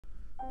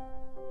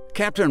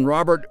Captain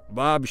Robert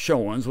Bob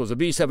Shoens was a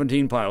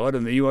B-17 pilot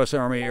in the U.S.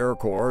 Army Air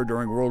Corps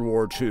during World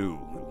War II.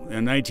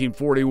 In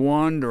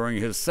 1941,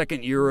 during his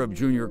second year of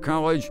junior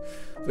college,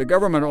 the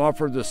government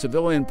offered the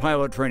civilian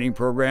pilot training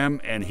program,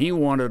 and he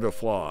wanted to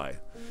fly.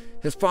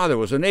 His father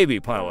was a Navy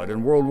pilot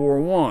in World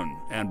War I,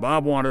 and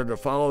Bob wanted to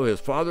follow his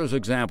father's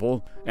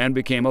example and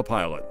became a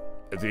pilot.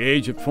 At the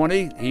age of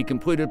 20, he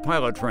completed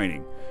pilot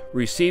training,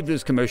 received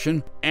his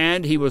commission,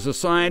 and he was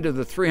assigned to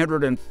the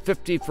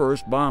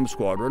 351st Bomb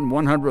Squadron,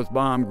 100th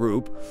Bomb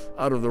Group,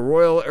 out of the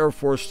Royal Air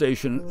Force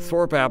Station,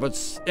 Thorpe,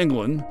 Abbotts,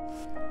 England.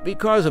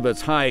 Because of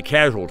its high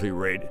casualty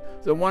rate,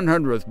 the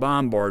 100th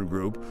Bombard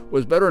Group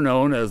was better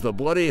known as the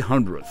Bloody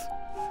Hundredth.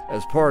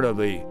 As part of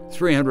the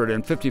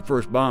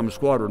 351st Bomb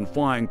Squadron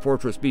flying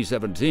Fortress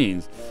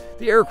B-17s,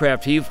 the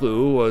aircraft he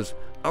flew was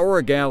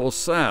our Gal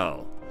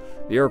Sal.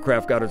 The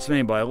aircraft got its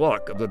name by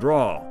luck of the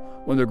draw.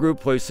 When the group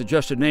placed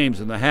suggested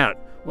names in the hat,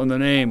 when the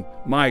name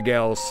My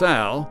Gal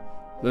Sal,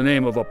 the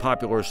name of a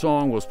popular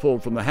song, was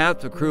pulled from the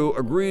hat, the crew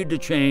agreed to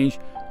change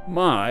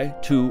My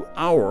to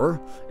Our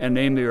and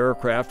name the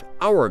aircraft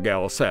Our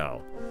Gal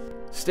Sal,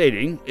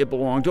 stating it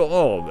belonged to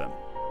all of them.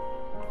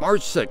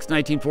 March 6,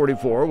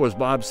 1944 was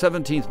Bob's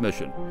 17th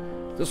mission.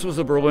 This was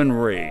a Berlin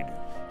raid.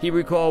 He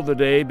recalled the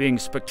day being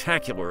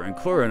spectacular and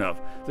clear enough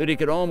that he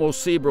could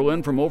almost see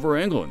Berlin from over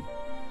England.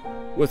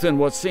 Within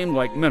what seemed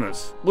like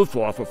minutes,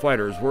 Luftwaffe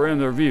fighters were in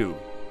their view.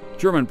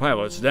 German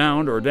pilots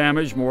downed or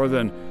damaged more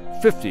than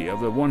 50 of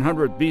the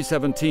 100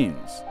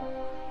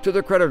 B-17s. To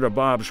the credit of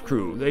Bob's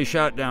crew, they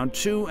shot down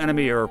 2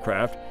 enemy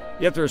aircraft,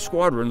 yet their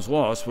squadron's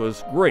loss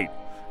was great,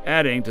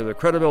 adding to the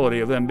credibility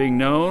of them being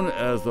known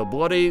as the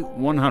Bloody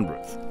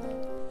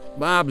 100th.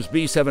 Bob's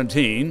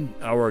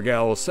B-17, our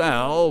Gal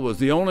Sal, was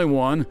the only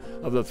one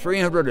of the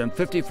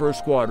 351st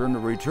Squadron to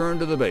return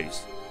to the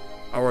base.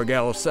 Our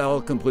Gal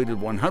Sal completed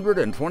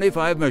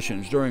 125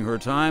 missions during her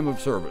time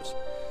of service.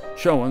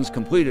 Shoens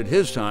completed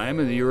his time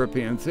in the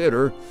European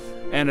theater,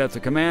 and at the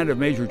command of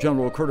Major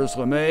General Curtis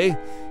LeMay,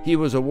 he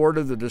was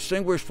awarded the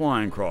Distinguished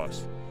Flying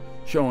Cross.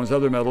 Shoens'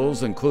 other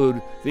medals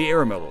include the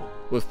Air Medal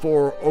with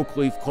 4 oak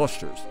leaf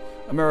clusters,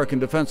 American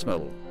Defense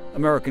Medal,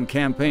 American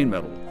Campaign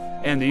Medal,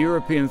 and the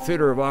European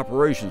Theater of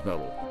Operations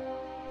Medal.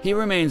 He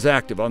remains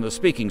active on the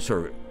speaking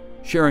circuit,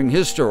 sharing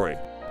his story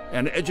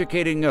and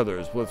educating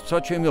others with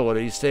such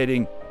humility,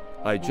 stating,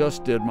 "I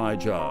just did my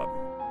job."